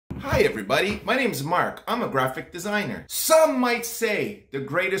Hi everybody, my name's Mark. I'm a graphic designer. Some might say the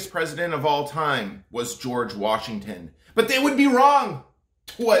greatest president of all time was George Washington, but they would be wrong.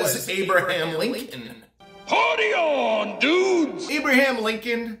 'Twas Abraham Lincoln. Party on, dudes! Abraham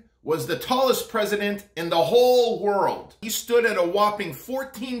Lincoln was the tallest president in the whole world. He stood at a whopping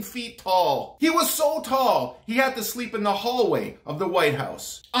 14 feet tall. He was so tall, he had to sleep in the hallway of the White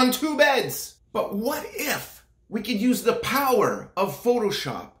House on 2 beds. But what if we could use the power of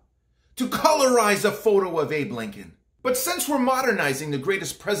Photoshop to colorize a photo of Abe Lincoln? But since we're modernizing the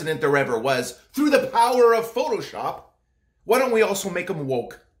greatest president there ever was through the power of Photoshop, why don't we also make him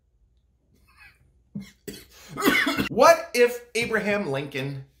woke? What if Abraham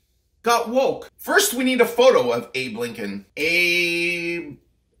Lincoln got woke? First, we need a photo of Abe Lincoln.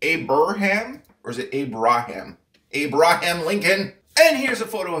 Abraham? Or is it Abraham? Abraham Lincoln. And here's a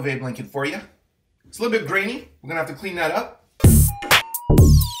photo of Abe Lincoln for you. It's a little bit grainy. We're gonna have to clean that up.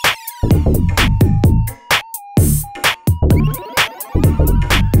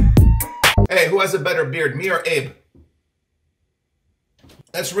 Hey, who has a better beard, me or Abe?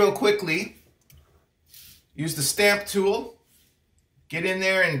 Let's real quickly use the stamp tool, get in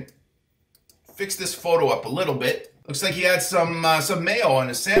there and fix this photo up a little bit. Looks like he had some mayo on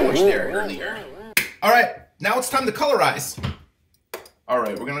his sandwich there earlier. All right, now it's time to colorize. All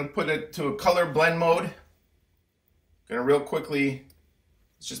right, we're gonna put it to a color blend mode. Gonna real quickly,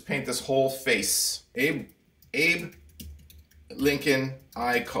 let's just paint this whole face. Abe Lincoln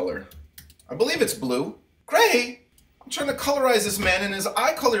eye color. I believe it's blue. Gray? I'm trying to colorize this man and his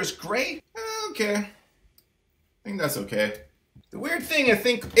eye color is gray. Okay. I think that's okay. The weird thing, I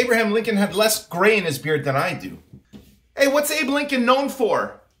think Abraham Lincoln had less gray in his beard than I do. Hey, what's Abe Lincoln known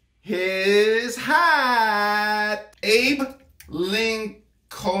for? His hat. Abe Lincoln's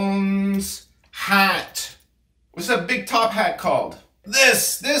hat. What's that big top hat called?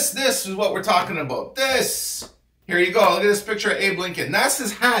 This is what we're talking about. This. Here you go. Look at this picture of Abe Lincoln. That's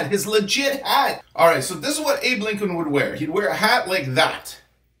his hat, his legit hat. All right, so this is what Abe Lincoln would wear. He'd wear a hat like that.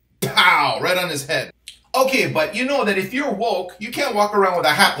 Pow, right on his head. Okay, but you know that if you're woke, you can't walk around with a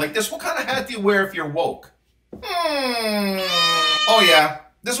hat like this. What kind of hat do you wear if you're woke? Oh yeah,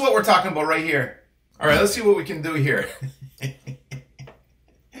 this is what we're talking about right here. All right, let's see what we can do here.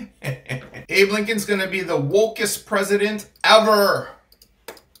 Abe Lincoln's gonna be the wokest president ever.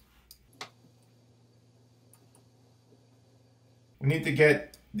 We need to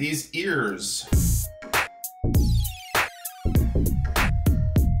get these ears.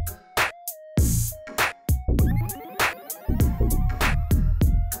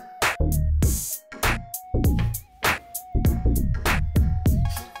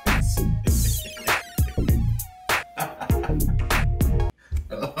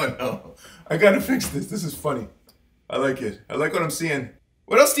 Oh no, I gotta fix this. This is funny. I like it. I like what I'm seeing.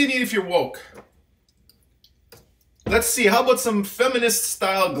 What else do you need if you're woke? Let's see, how about some feminist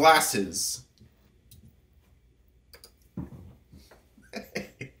style glasses? Oh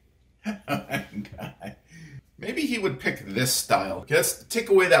my God. Maybe he would pick this style. Okay, let's take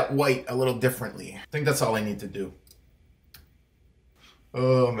away that white a little differently. I think that's all I need to do.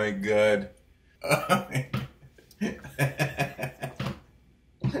 Oh my God. Oh my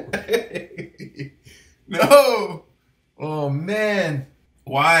No! Oh man.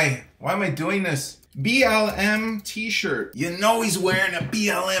 Why? Why am I doing this? BLM t-shirt. You know he's wearing a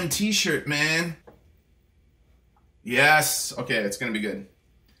BLM t-shirt, man. Yes. Okay, it's gonna be good.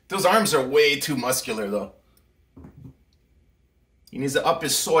 Those arms are way too muscular, though. He needs to up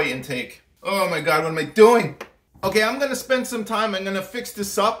his soy intake. Oh my God, what am I doing? Okay, I'm gonna spend some time. I'm gonna fix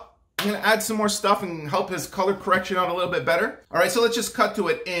this up. I'm gonna add some more stuff and help his color correction out a little bit better. All right, so let's just cut to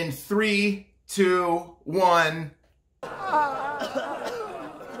it in 3, 2, 1.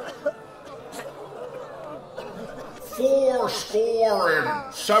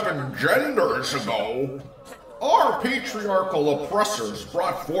 77 genders ago, our patriarchal oppressors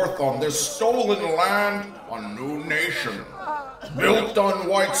brought forth on this stolen land a new nation, built on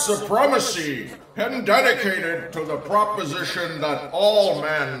white supremacy and dedicated to the proposition that all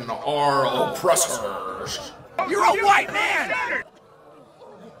men are oppressors. You're a white man!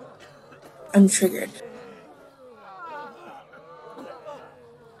 I'm triggered.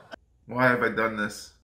 Why have I done this?